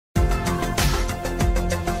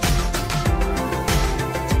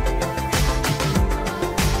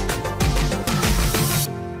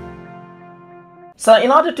So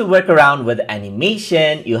in order to work around with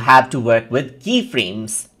animation, you have to work with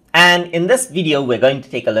keyframes. And in this video, we're going to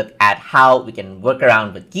take a look at how we can work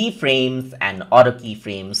around with keyframes and auto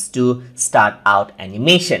keyframes to start out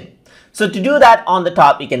animation. So to do that, on the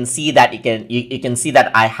top, you can see that you can see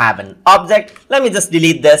that I have an object. Let me just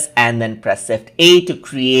delete this and then press Shift A to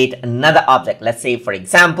create another object. Let's say, for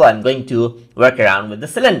example, I'm going to work around with the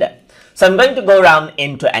cylinder. So I'm going to go around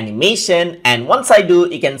into animation, and once I do,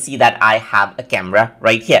 you can see that I have a camera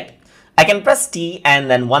right here. I can press T,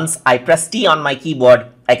 and then once I press T on my keyboard,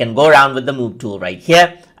 I can go around with the move tool right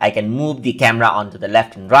here. I can move the camera onto the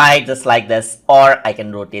left and right just like this, or I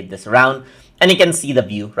can rotate this around and you can see the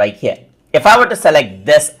view right here. If I were to select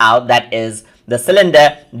this out, that is the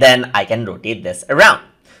cylinder, then I can rotate this around.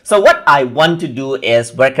 So what I want to do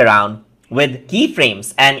is work around with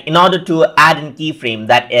keyframes, and in order to add in keyframe,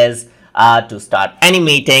 that is to start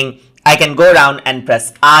animating, I can go around and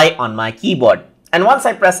press I on my keyboard. And once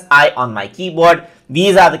I press I on my keyboard,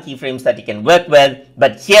 these are the keyframes that you can work with.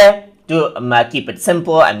 But here, to keep it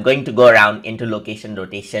simple, I'm going to go around into location,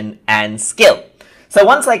 rotation, and scale. So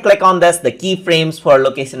once I click on this, the keyframes for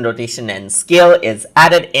location, rotation, and scale is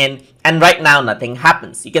added in. And right now, nothing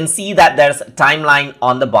happens. You can see that there's a timeline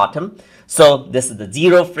on the bottom. So this is the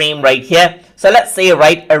 0 frame right here. So let's say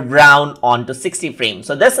right around onto 60 frames.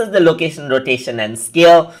 So this is the location, rotation, and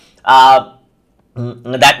scale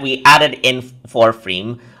that we added in for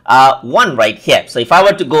frame 1 right here. So if I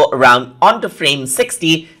were to go around onto frame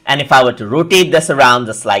 60, and if I were to rotate this around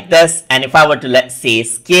just like this, and if I were to, let's say,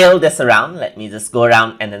 scale this around, let me just go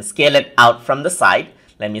around and then scale it out from the side.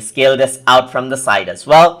 Let me scale this out from the side as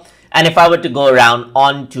well. And if I were to go around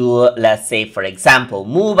onto, let's say, for example,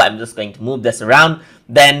 move, I'm just going to move this around,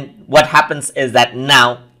 then what happens is that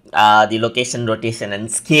now the location, rotation, and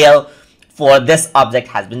scale for this object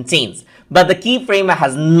has been changed. But the keyframe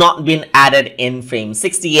has not been added in frame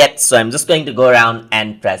 60 yet, so I'm just going to go around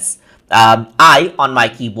and press I on my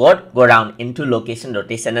keyboard, go around into location,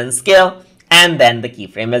 rotation, and scale, and then the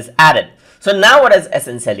keyframe is added. So now what is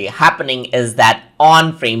essentially happening is that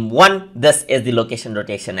on frame 1, this is the location,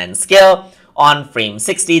 rotation, and scale. On frame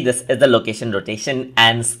 60, this is the location, rotation,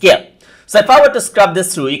 and scale. So if I were to scrub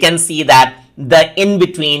this through, you can see that the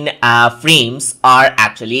in-between frames are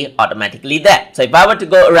actually automatically there. So if I were to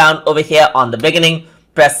go around over here on the beginning,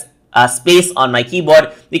 press space on my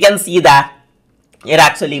keyboard, you can see that it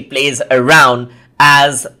actually plays around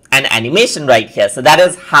as an animation right here. So that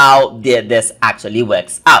is how this actually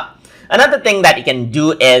works out. Another thing that you can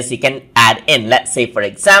do is you can add in, let's say, for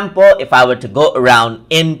example, if I were to go around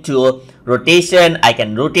into rotation, I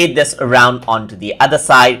can rotate this around onto the other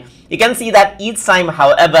side. You can see that each time,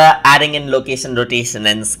 however, adding in location, rotation,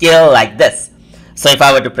 and scale like this. So if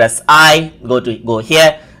I were to press I, go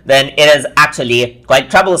here, then it is actually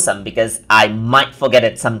quite troublesome because I might forget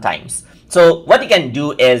it sometimes. So what you can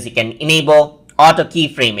do is you can enable auto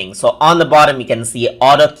keyframing. So on the bottom, you can see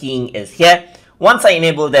auto keying is here. Once I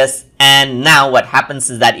enable this, and now what happens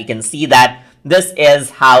is that you can see that this is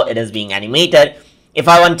how it is being animated. If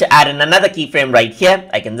I want to add in another keyframe right here,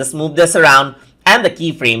 I can just move this around and the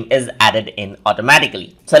keyframe is added in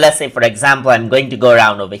automatically. So let's say, for example, I'm going to go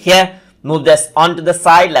around over here, move this onto the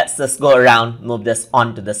side. Let's just go around, move this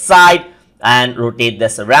onto the side and rotate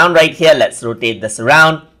this around right here. Let's rotate this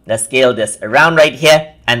around. Let's scale this around right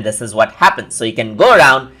here. And this is what happens. So you can go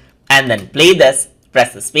around and then play this,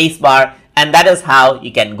 press the space bar. And that is how you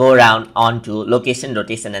can go around onto location,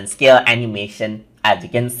 rotation, and scale animation, as you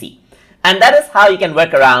can see. And that is how you can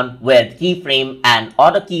work around with keyframe and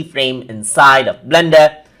auto keyframe inside of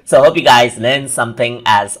Blender. So I hope you guys learned something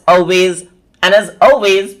as always. And as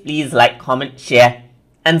always, please like, comment, share,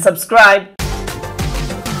 and subscribe.